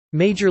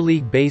Major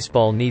League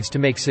Baseball needs to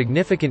make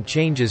significant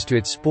changes to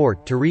its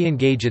sport to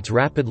re-engage its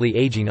rapidly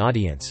aging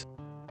audience.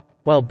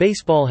 While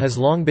baseball has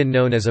long been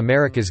known as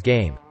America's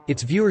game,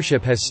 its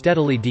viewership has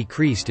steadily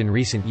decreased in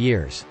recent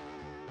years.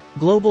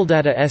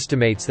 GlobalData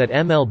estimates that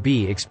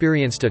MLB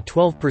experienced a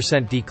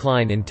 12%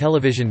 decline in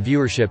television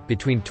viewership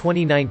between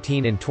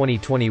 2019 and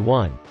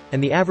 2021,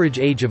 and the average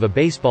age of a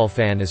baseball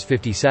fan is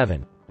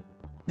 57.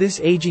 This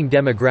aging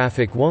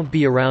demographic won't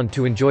be around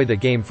to enjoy the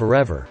game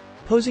forever,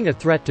 posing a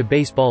threat to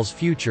baseball's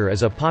future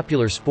as a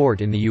popular sport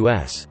in the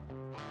U.S.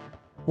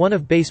 One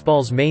of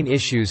baseball's main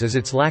issues is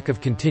its lack of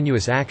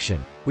continuous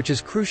action, which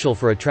is crucial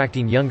for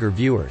attracting younger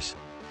viewers.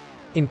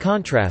 In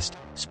contrast,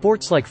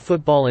 sports like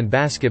football and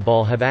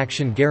basketball have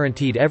action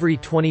guaranteed every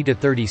 20 to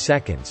 30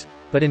 seconds,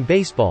 but in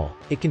baseball,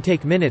 it can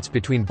take minutes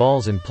between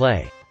balls in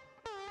play.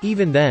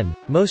 Even then,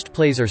 most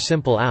plays are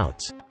simple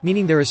outs,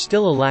 meaning there is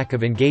still a lack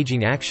of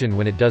engaging action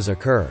when it does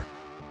occur.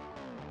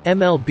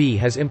 MLB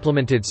has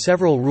implemented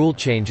several rule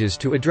changes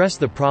to address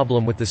the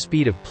problem with the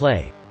speed of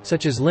play,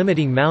 such as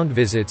limiting mound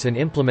visits and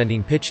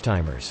implementing pitch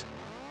timers.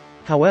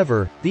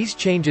 However, these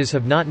changes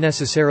have not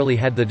necessarily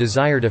had the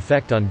desired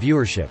effect on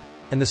viewership,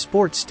 and the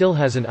sport still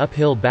has an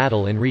uphill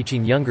battle in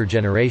reaching younger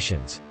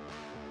generations.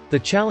 The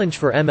challenge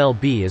for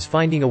MLB is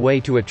finding a way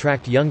to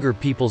attract younger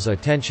people's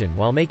attention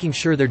while making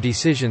sure their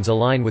decisions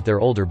align with their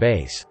older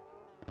base.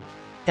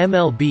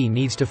 MLB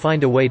needs to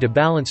find a way to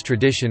balance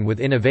tradition with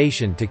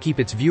innovation to keep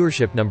its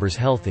viewership numbers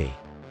healthy.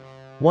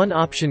 One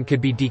option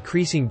could be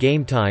decreasing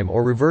game time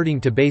or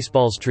reverting to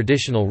baseball's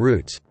traditional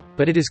roots,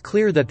 but it is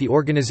clear that the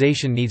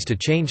organization needs to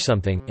change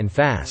something, and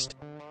fast.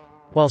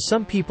 While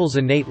some people's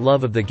innate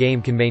love of the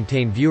game can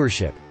maintain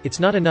viewership,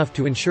 it's not enough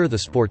to ensure the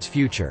sport's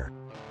future.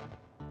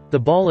 The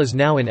ball is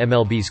now in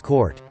MLB's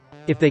court.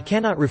 If they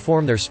cannot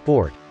reform their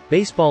sport,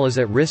 baseball is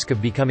at risk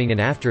of becoming an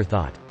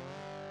afterthought.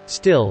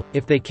 Still,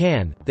 if they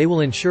can, they will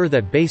ensure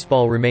that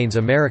baseball remains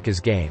America's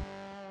game.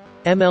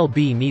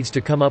 MLB needs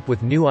to come up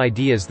with new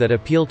ideas that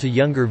appeal to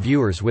younger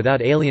viewers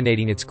without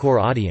alienating its core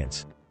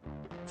audience.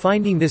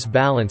 Finding this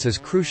balance is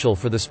crucial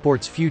for the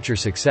sport's future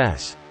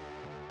success.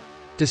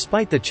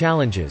 Despite the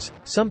challenges,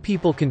 some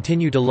people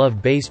continue to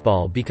love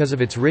baseball because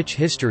of its rich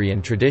history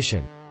and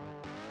tradition.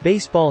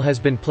 Baseball has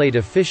been played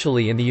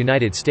officially in the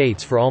United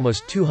States for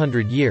almost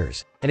 200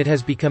 years, and it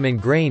has become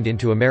ingrained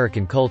into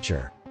American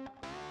culture.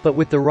 But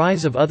with the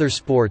rise of other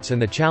sports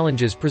and the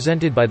challenges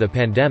presented by the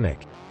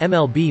pandemic,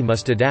 MLB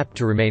must adapt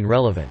to remain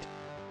relevant.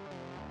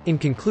 In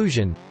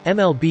conclusion,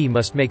 MLB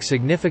must make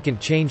significant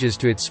changes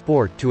to its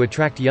sport to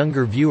attract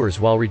younger viewers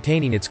while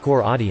retaining its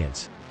core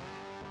audience.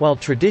 While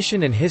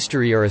tradition and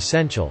history are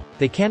essential,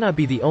 they cannot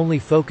be the only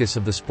focus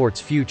of the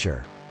sport's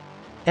future.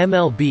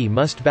 MLB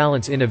must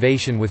balance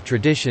innovation with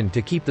tradition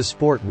to keep the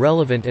sport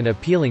relevant and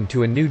appealing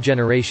to a new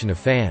generation of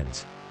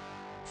fans.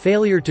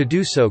 Failure to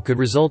do so could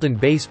result in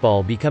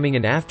baseball becoming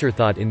an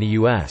afterthought in the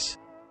U.S.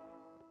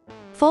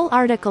 Full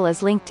article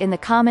is linked in the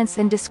comments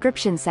and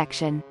description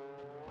section.